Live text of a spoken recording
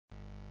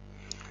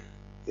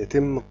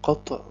يتم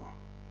قطع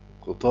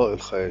غطاء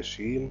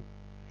الخياشيم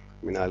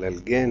من على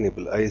الجانب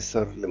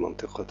الأيسر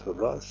لمنطقة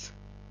الرأس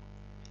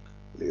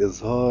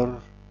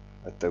لإظهار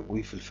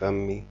التجويف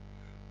الفمي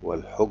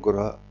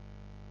والحجرة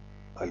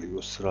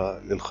اليسرى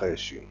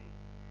للخياشيم.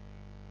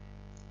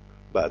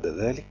 بعد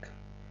ذلك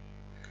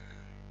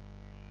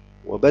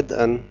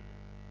وبدءا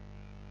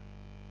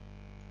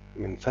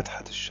من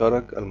فتحة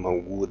الشرج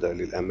الموجودة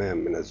للأمام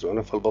من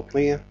الزعنفة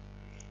البطنية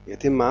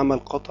يتم عمل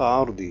قطع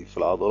عرضي في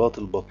العضلات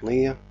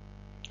البطنية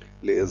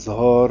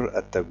لإظهار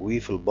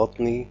التجويف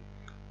البطني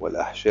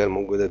والأحشاء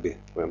الموجودة به،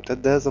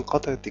 ويمتد هذا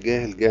القطع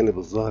اتجاه الجانب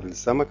الظهري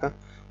للسمكة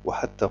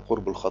وحتى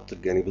قرب الخط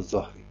الجانبي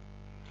الظهري.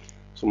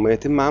 ثم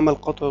يتم عمل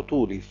قطع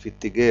طولي في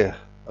اتجاه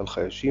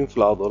الخياشيم في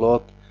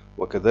العضلات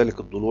وكذلك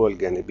الضلوع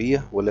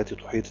الجانبية والتي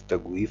تحيط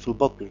التجويف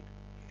البطني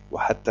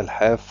وحتى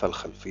الحافة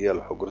الخلفية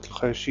لحجرة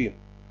الخياشيم.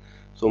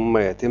 ثم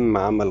يتم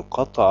عمل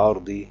قطع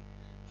عرضي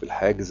في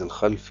الحاجز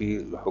الخلفي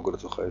لحجرة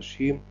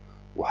الخياشيم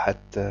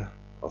وحتى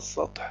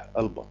السطح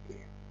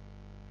البطني.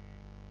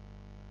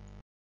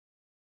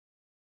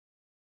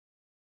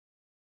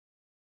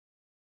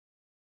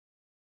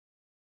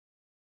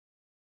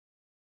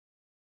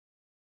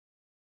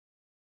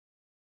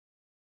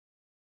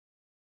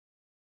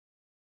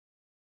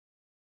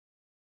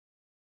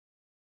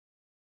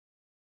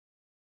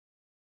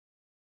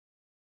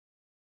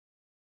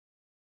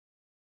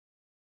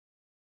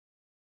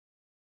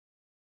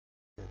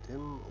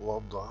 يتم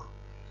وضع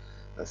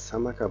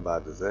السمكة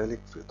بعد ذلك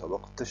في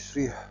طبق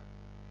التشريح،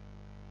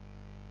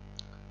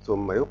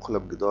 ثم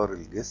يقلب جدار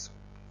الجسم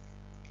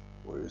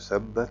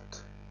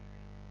ويثبت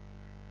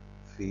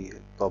في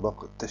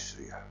طبق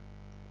التشريح.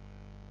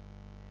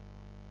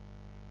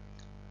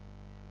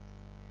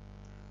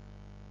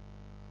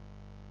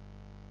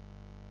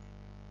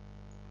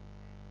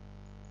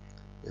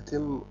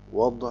 يتم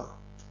وضع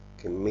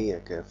كمية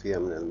كافية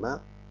من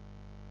الماء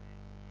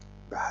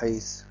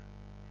بحيث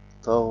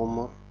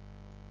تغمر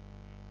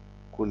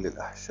كل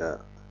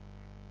الأحشاء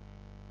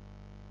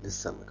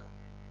للسمكة.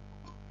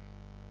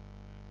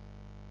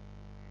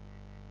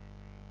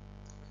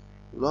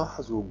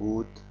 يلاحظ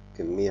وجود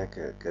كمية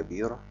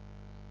كبيرة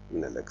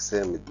من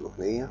الأجسام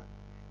الدهنية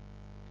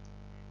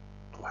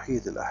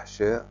تحيط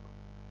الأحشاء،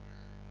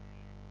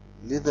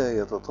 لذا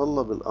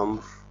يتطلب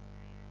الأمر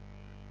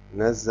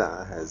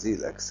نزع هذه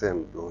الأجسام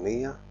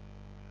الدهنية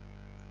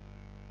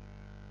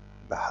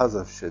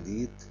بحذر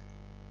شديد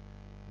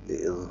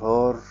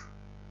لإظهار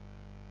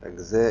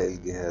أجزاء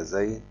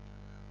الجهازين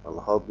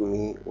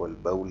الهضمي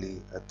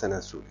والبولي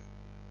التناسلي.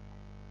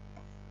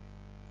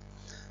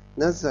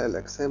 نزع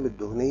الأجسام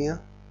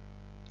الدهنية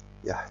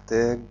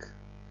يحتاج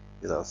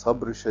إلى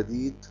صبر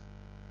شديد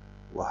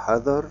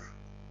وحذر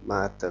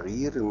مع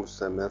التغيير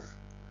المستمر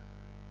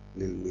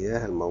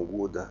للمياه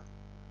الموجودة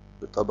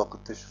بطبق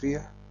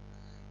التشريح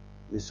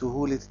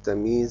لسهولة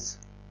التمييز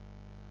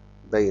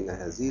بين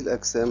هذه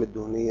الأجسام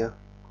الدهنية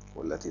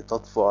والتي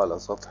تطفو على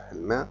سطح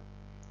الماء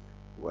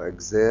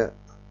وأجزاء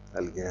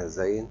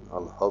الجهازين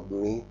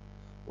الهضمي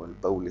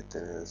والبول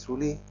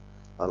التناسلي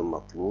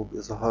المطلوب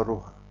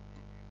إظهارها.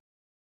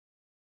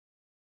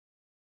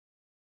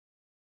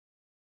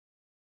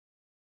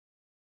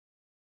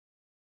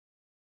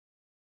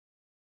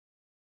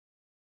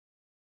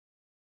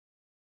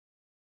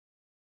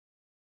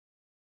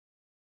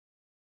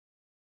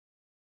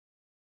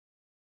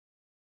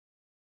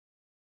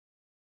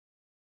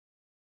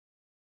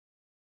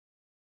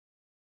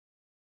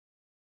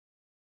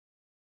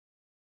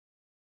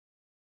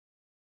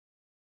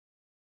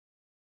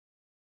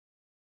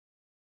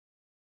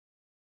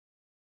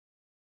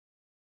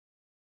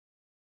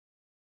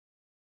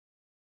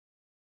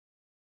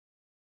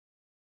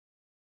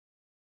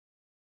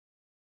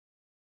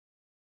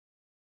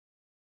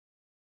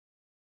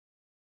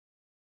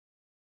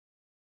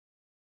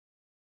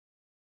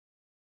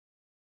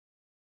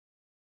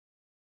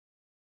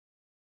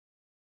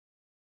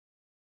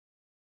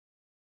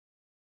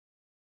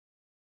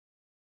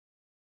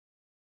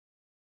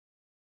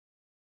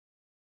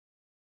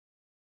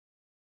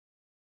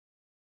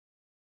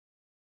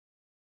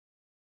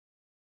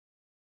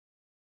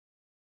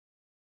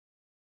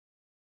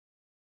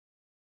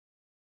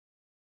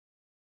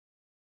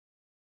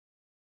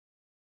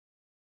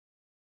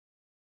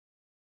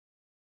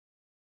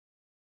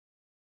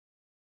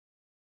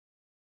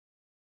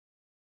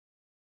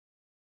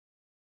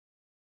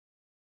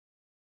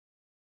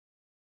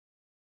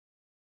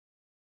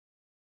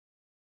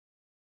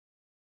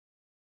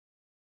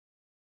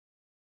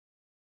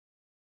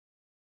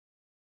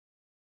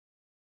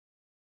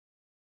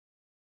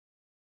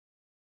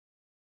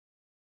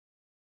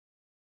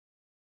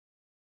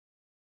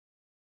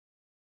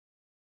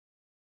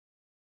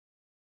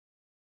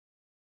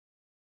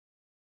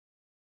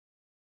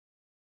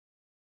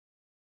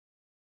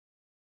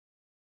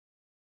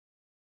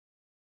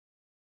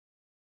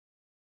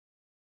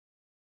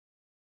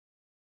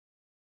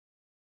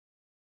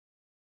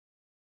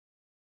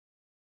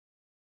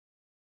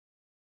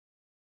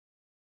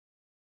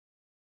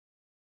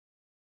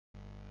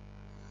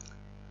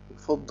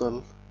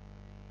 يفضل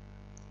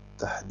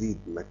تحديد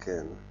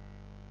مكان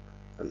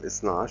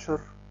الاثنى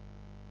عشر،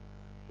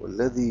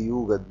 والذي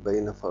يوجد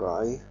بين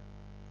فرعيه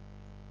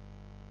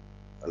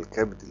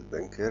الكبد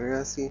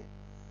البنكرياسي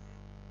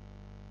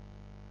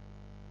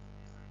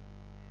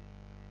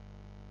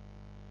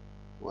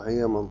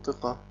وهي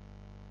منطقة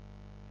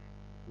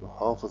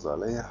نحافظ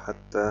عليها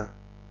حتى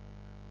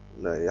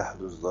لا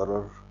يحدث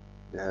ضرر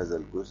لهذا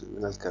الجزء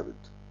من الكبد.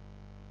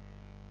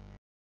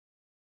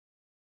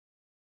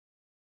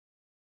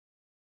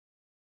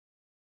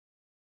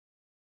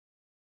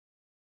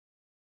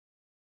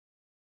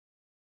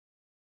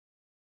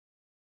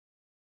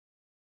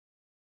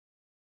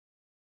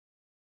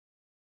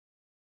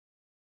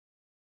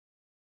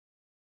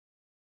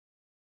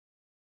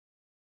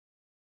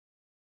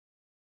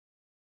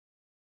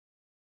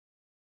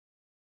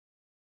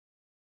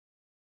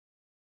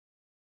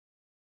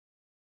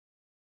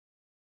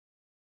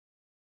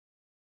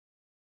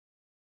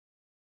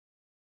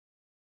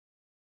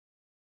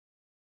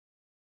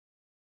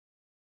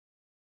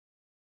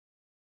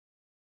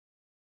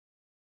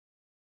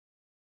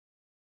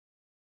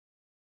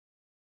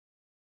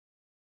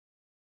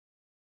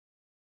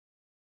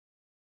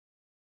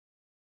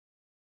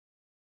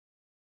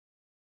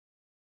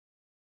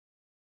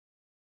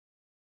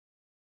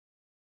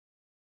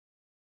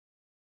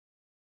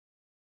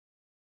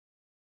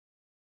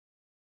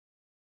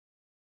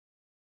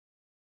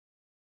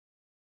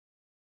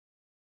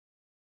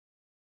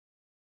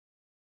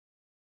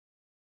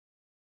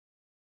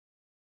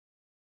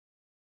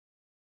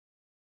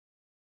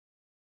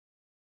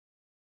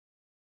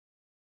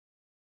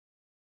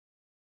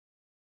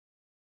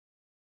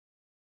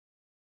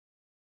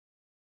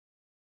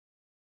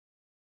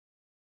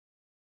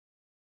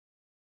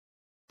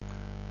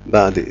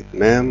 بعد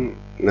إتمام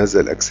نزع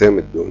الأجسام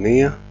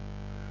الدهنية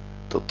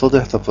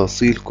تتضح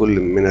تفاصيل كل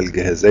من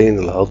الجهازين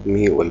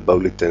الهضمي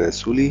والبول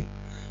التناسلي،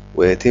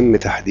 ويتم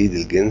تحديد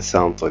الجنس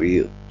عن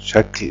طريق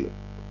شكل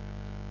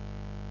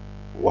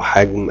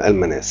وحجم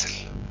المناسل.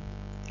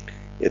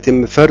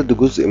 يتم فرد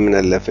جزء من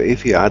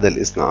اللفائف عدا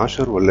الاثنى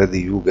عشر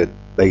والذي يوجد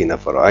بين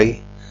فرعيه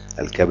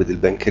الكبد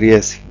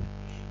البنكرياسي.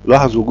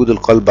 يلاحظ وجود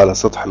القلب على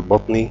سطح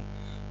البطن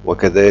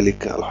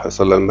وكذلك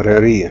الحصلة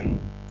المرارية.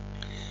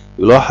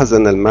 يلاحظ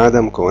أن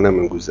المعدة مكونة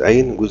من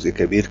جزئين، جزء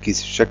كبير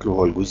كيس الشكل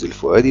وهو الجزء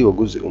الفؤادي،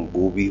 وجزء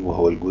أنبوبي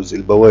وهو الجزء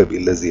البوابي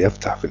الذي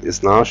يفتح في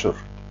الاثنى عشر.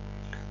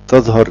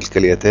 تظهر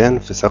الكليتان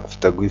في سقف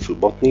التجويف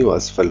البطني،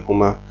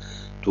 وأسفلهما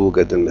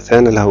توجد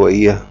المثانة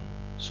الهوائية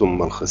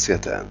ثم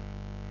الخصيتان.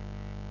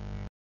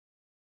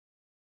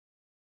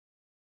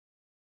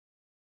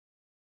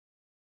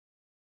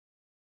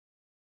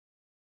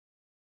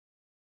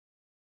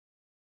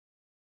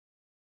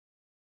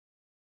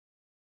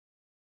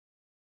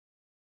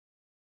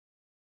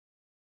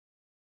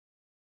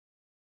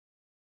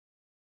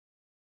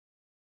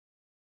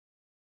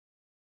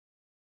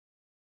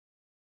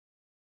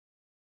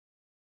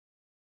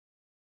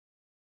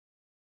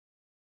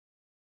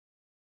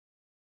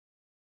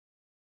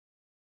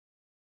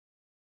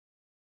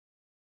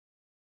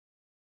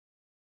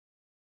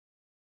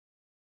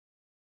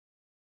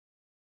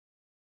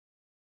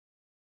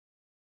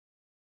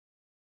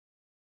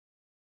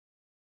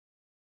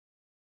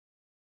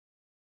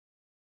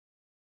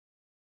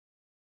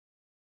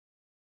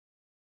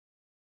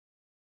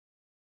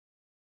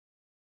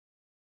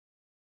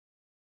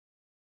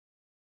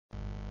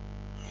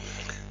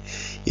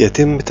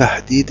 يتم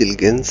تحديد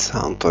الجنس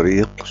عن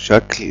طريق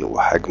شكل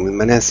وحجم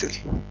المناسل.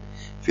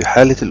 في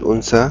حالة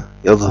الأنثى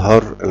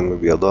يظهر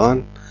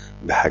المبيضان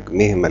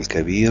بحجمهما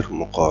الكبير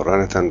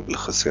مقارنة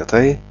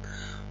بالخصيتين،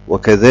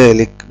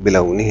 وكذلك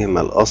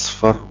بلونهما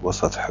الأصفر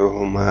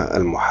وسطحهما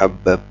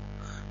المحبب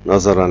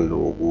نظرا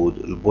لوجود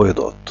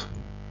البويضات،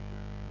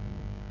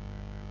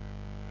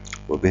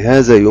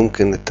 وبهذا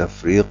يمكن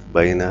التفريق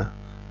بين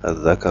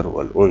الذكر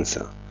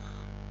والأنثى.